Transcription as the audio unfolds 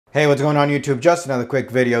Hey, what's going on YouTube? Just another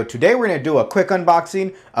quick video. Today we're going to do a quick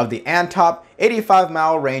unboxing of the Antop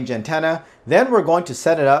 85-mile range antenna. Then we're going to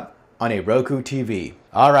set it up on a Roku TV.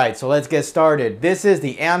 Alright, so let's get started. This is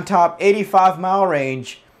the Antop 85-mile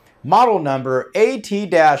range, model number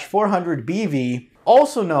AT-400Bv,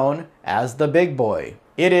 also known as the Big Boy.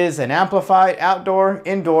 It is an amplified outdoor,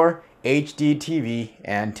 indoor HD TV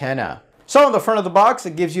antenna. So on the front of the box,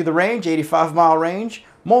 it gives you the range, 85-mile range,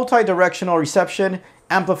 multi-directional reception,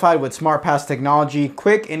 amplified with SmartPass technology,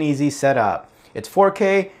 quick and easy setup. It's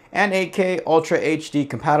 4K and 8K Ultra HD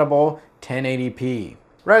compatible, 1080p.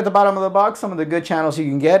 Right at the bottom of the box, some of the good channels you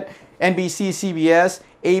can get: NBC, CBS,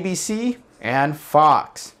 ABC, and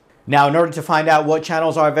Fox. Now, in order to find out what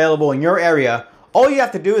channels are available in your area, all you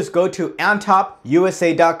have to do is go to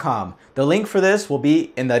AntopUSA.com. The link for this will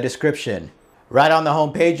be in the description. Right on the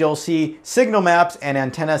home page, you'll see signal maps and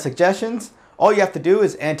antenna suggestions. All you have to do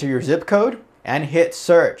is enter your zip code and hit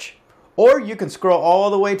search. Or you can scroll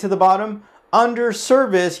all the way to the bottom. Under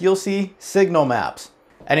service, you'll see signal maps.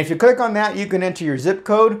 And if you click on that, you can enter your zip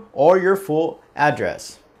code or your full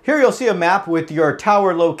address. Here you'll see a map with your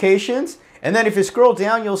tower locations. And then if you scroll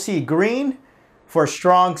down, you'll see green for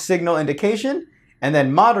strong signal indication. And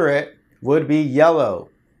then moderate would be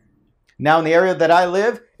yellow. Now in the area that I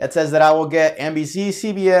live, it says that I will get NBC,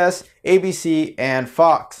 CBS, ABC, and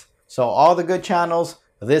Fox. So all the good channels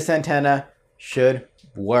of this antenna should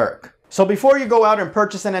work. So before you go out and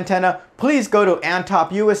purchase an antenna, please go to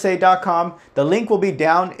AntopUSA.com. The link will be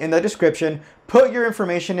down in the description. Put your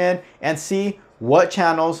information in and see what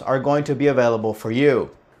channels are going to be available for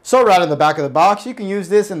you. So right on the back of the box, you can use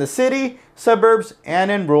this in the city, suburbs,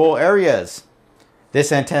 and in rural areas.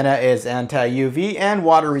 This antenna is anti-UV and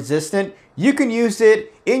water resistant. You can use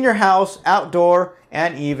it in your house, outdoor,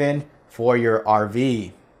 and even for your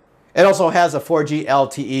RV. It also has a 4G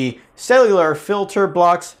LTE cellular filter,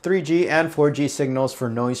 blocks 3G and 4G signals for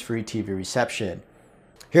noise-free TV reception.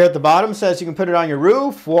 Here at the bottom says you can put it on your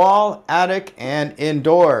roof, wall, attic, and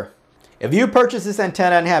indoor. If you purchase this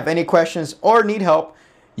antenna and have any questions or need help,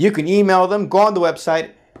 you can email them, go on the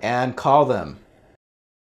website, and call them.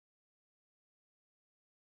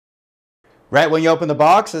 Right when you open the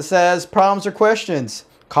box, it says problems or questions.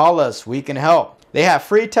 Call us, we can help. They have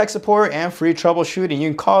free tech support and free troubleshooting. You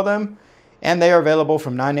can call them, and they are available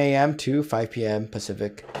from 9 a.m. to 5 p.m.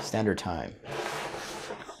 Pacific Standard Time.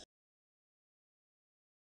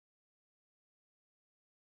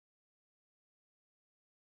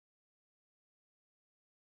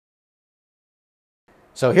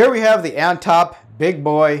 So here we have the Antop Big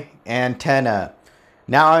Boy antenna.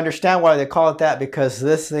 Now I understand why they call it that, because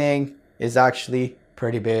this thing is actually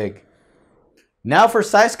pretty big. Now for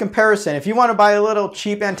size comparison, if you want to buy a little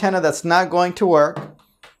cheap antenna that's not going to work,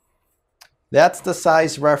 that's the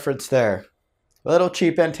size reference there. A little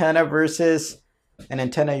cheap antenna versus an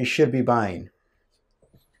antenna you should be buying.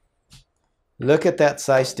 Look at that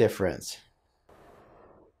size difference.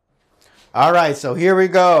 Alright, so here we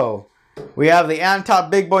go. We have the Antop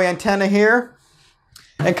Big Boy antenna here.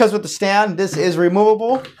 And it comes with the stand. This is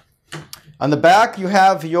removable. On the back, you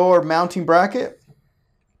have your mounting bracket.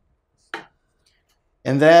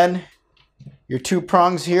 And then your two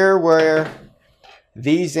prongs here where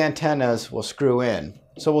these antennas will screw in.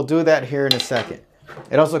 So we'll do that here in a second.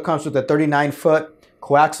 It also comes with a 39-foot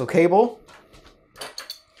coaxial cable.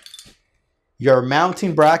 Your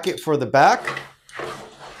mounting bracket for the back.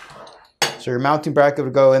 So your mounting bracket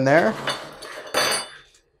would go in there.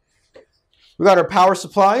 We got our power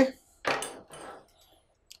supply.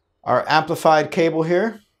 Our amplified cable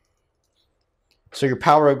here. So your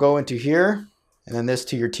power will go into here. And then this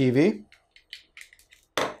to your TV.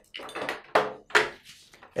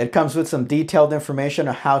 It comes with some detailed information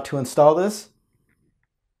on how to install this.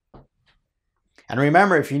 And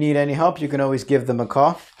remember, if you need any help, you can always give them a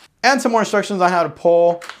call. And some more instructions on how to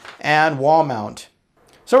pull and wall mount.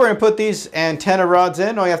 So we're going to put these antenna rods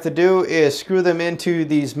in. All you have to do is screw them into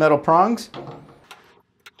these metal prongs.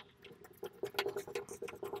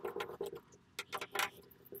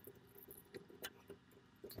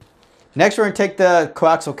 Next, we're going to take the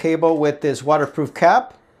coaxial cable with this waterproof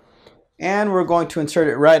cap, and we're going to insert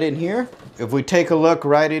it right in here. If we take a look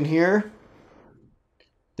right in here,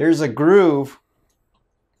 there's a groove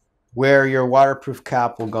where your waterproof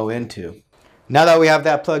cap will go into. Now that we have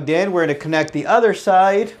that plugged in, we're going to connect the other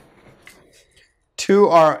side to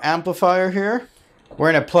our amplifier here.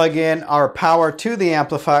 We're going to plug in our power to the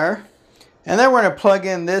amplifier, and then we're going to plug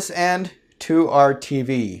in this end to our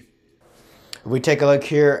TV. If we take a look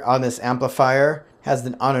here on this amplifier, it has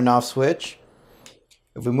an on and off switch.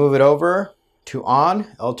 If we move it over to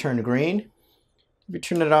on, it'll turn green. If you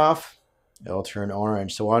turn it off, it'll turn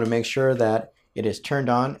orange. So we want to make sure that it is turned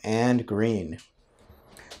on and green.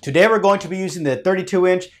 Today we're going to be using the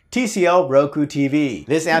 32-inch TCL Roku TV.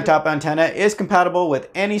 This Antop antenna is compatible with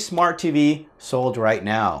any smart TV sold right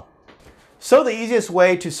now. So the easiest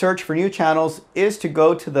way to search for new channels is to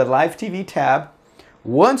go to the Live TV tab.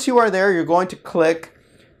 Once you are there, you're going to click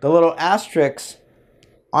the little asterisk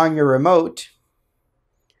on your remote.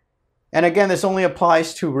 And again, this only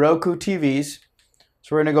applies to Roku TVs.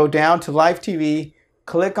 So we're going to go down to Live TV,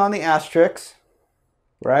 click on the asterisk,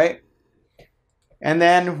 right? And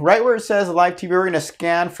then right where it says Live TV, we're going to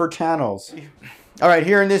scan for channels. All right,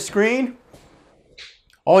 here in this screen,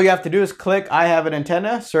 all you have to do is click I have an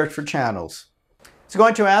antenna, search for channels. It's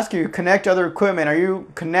going to ask you, connect other equipment. Are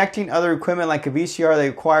you connecting other equipment like a VCR that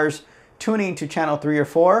requires tuning to channel 3 or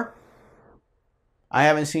 4? I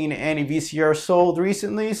haven't seen any VCR sold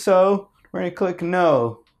recently, so we're going to click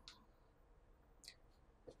no.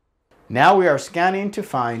 Now we are scanning to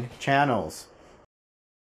find channels.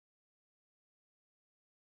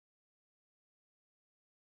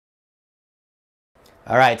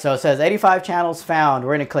 All right, so it says 85 channels found.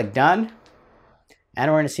 We're going to click done, and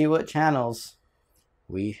we're going to see what channels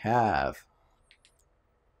we have.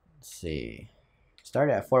 Let's see.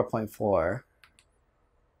 Started at 4.4.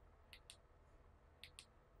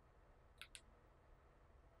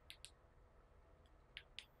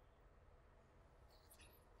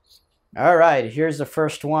 All right, here's the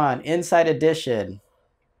first one. Inside Edition,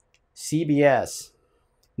 CBS.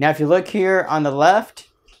 Now, if you look here on the left,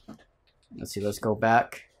 let's see, let's go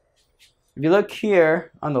back. If you look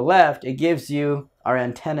here on the left, it gives you our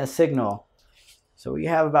antenna signal. So we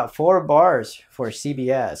have about 4 bars for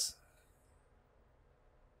CBS.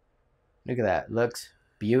 Look at that, looks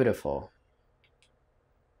beautiful.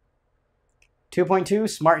 2.2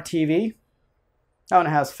 Smart TV. That one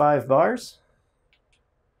has 5 bars.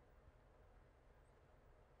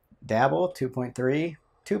 Dabble 2.3, 2.4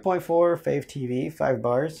 Fave TV, 5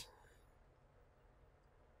 bars.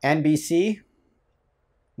 NBC,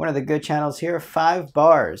 one of the good channels here, 5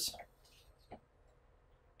 bars.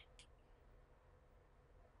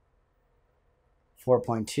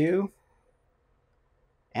 .2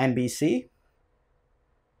 NBC.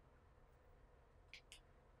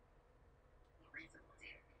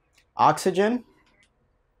 Oxygen.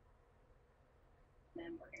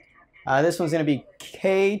 This one's going to be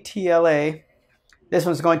KTLA. This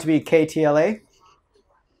one's going to be KTLA.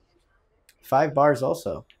 5 bars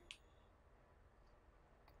also.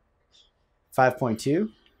 5.2.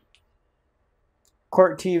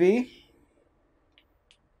 Court TV.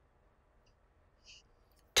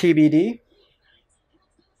 TBD.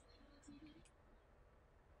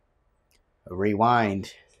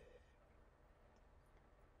 Rewind.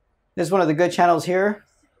 This is one of the good channels here.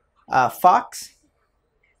 Fox.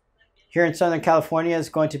 Here in Southern California is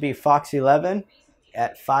going to be Fox 11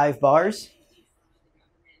 at 5 bars.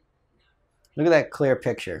 Look at that clear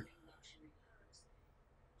picture.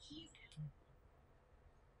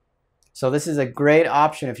 So this is a great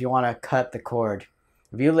option if you want to cut the cord.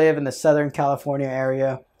 If you live in the Southern California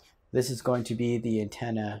area, this is going to be the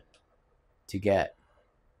antenna to get.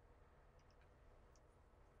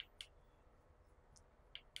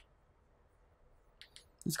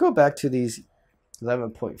 Let's go back to these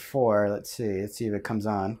 11.4. Let's see if it comes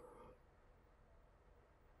on.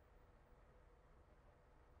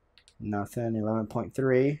 Nothing.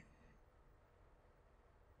 11.3.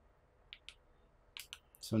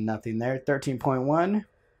 So nothing there. 13.1.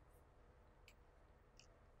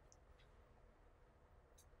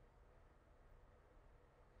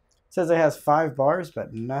 Says it has 5 bars,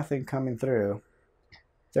 but nothing coming through.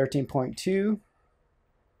 13.2.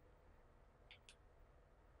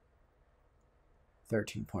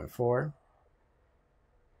 13.4.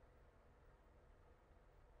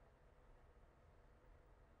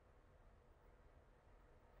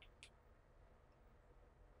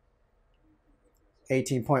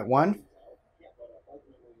 $18.1.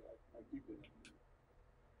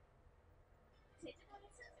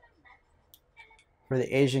 For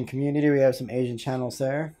the Asian community, we have some Asian channels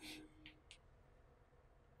there.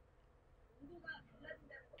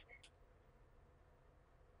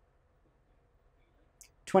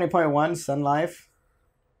 $20.1 Sun Life.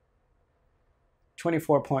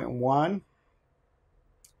 24.1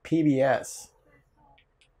 PBS.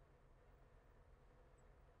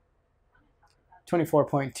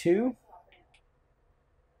 24.2.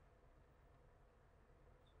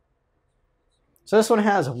 So this one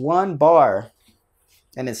has 1 bar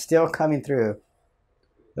and it's still coming through.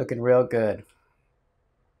 Looking real good.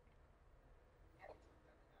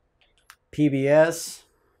 PBS.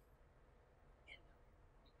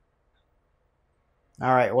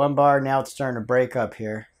 All right, 1 bar. Now it's starting to break up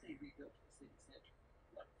here.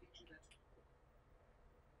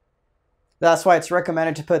 That's why it's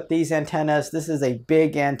recommended to put these antennas. This is a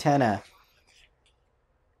big antenna.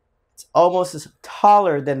 It's almost as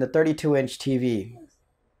taller than the 32-inch TV.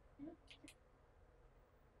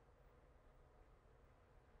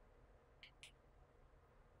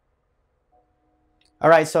 All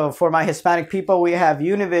right, so for my Hispanic people, we have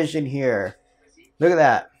Univision here. Look at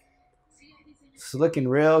that. It's looking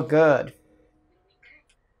real good.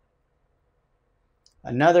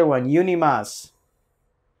 Another one, Unimas.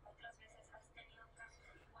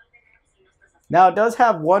 Now it does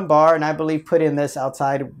have 1 bar, and I believe putting this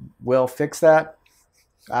outside will fix that.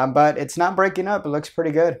 But it's not breaking up. It looks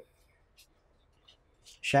pretty good.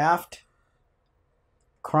 Shaft.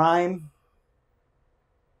 Crime.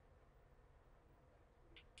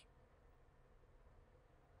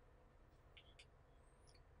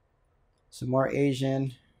 Some more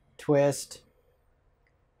Asian. Twist.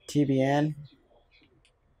 TBN.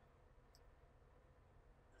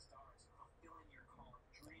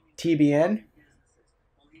 TBN.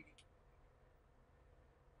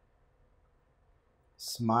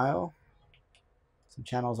 Smile. Some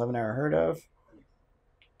channels I've never heard of.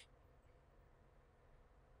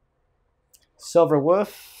 Silver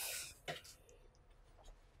Wolf.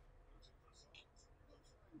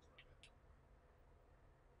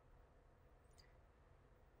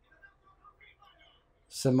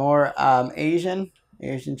 Some more Asian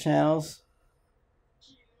channels.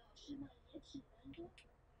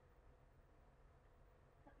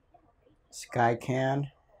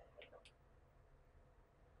 Skycan.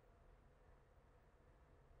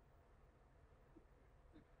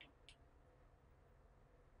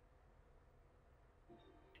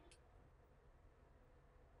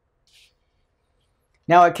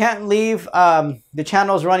 Now I can't leave the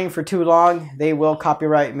channels running for too long. They will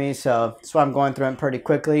copyright me, so that's why I'm going through them pretty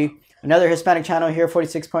quickly. Another Hispanic channel here,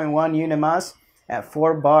 46.1 Unimas at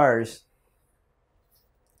 4 bars.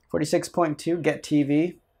 46.2 Get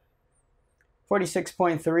TV.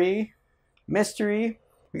 46.3 Mystery.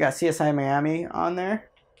 We got CSI Miami on there.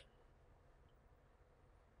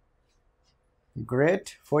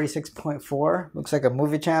 Grit. 46.4. Looks like a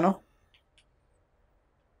movie channel.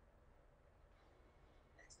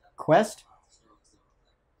 Quest.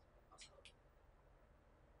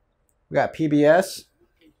 We got PBS.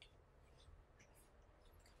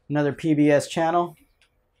 Another PBS channel.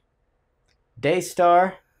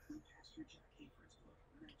 Daystar.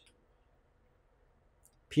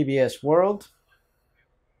 PBS World.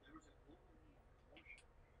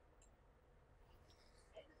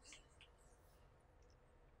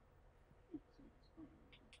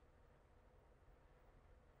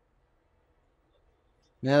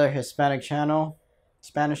 Another Hispanic channel,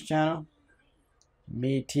 Spanish channel.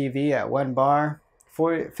 Me TV at 1 bar.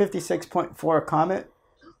 56.4 Comet.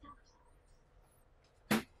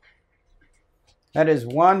 That is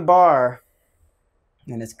 1 bar.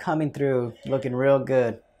 And it's coming through looking real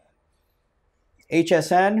good.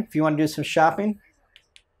 HSN, if you want to do some shopping.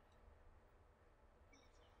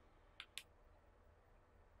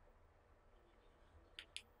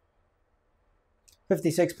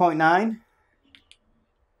 $56.9.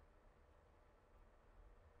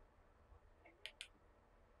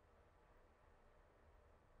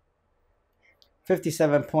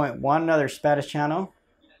 57.1, another Spanish channel.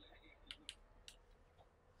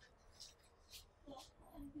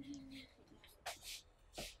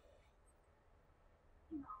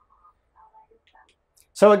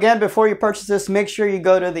 So again, before you purchase this, make sure you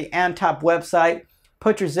go to the Antop website,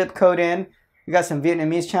 put your zip code in. We got some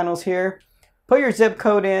Vietnamese channels here. Put your zip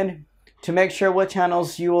code in to make sure what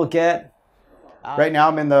channels you will get. Right now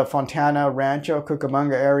I'm in the Fontana, Rancho,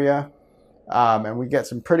 Cucamonga area, and we get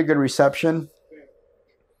some pretty good reception.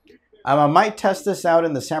 I might test this out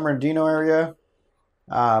in the San Bernardino area.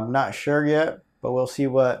 I'm not sure yet, but we'll see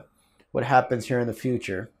what happens here in the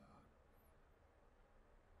future.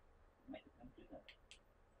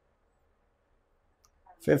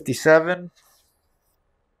 $57.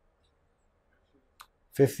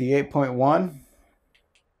 58.1.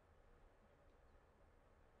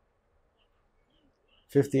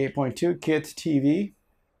 58.2 Kids TV.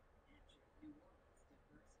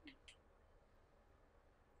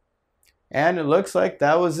 And it looks like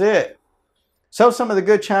that was it. So some of the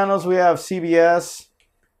good channels, we have CBS,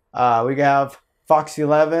 we have Fox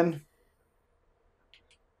 11,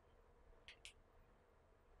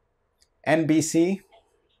 NBC.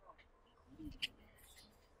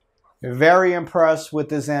 Very impressed with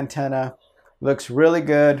this antenna. Looks really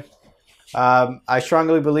good. I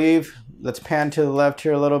strongly believe, let's pan to the left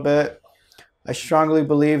here a little bit. I strongly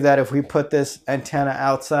believe that if we put this antenna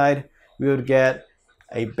outside, we would get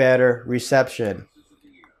a better reception.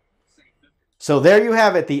 So there you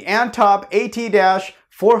have it, the Antop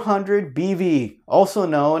At-400Bv, also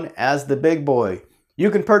known as the Big Boy.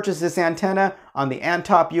 You can purchase this antenna on the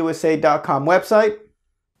AntopUSA.com website.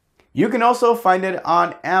 You can also find it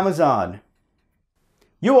on Amazon.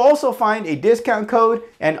 You will also find a discount code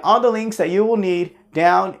and all the links that you will need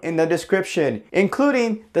down in the description,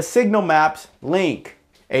 including the signal maps link.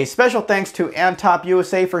 A special thanks to Antop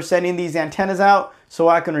USA for sending these antennas out so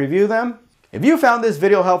I can review them. If you found this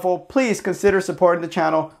video helpful, please consider supporting the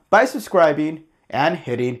channel by subscribing and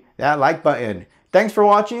hitting that like button. Thanks for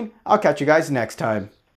watching. I'll catch you guys next time.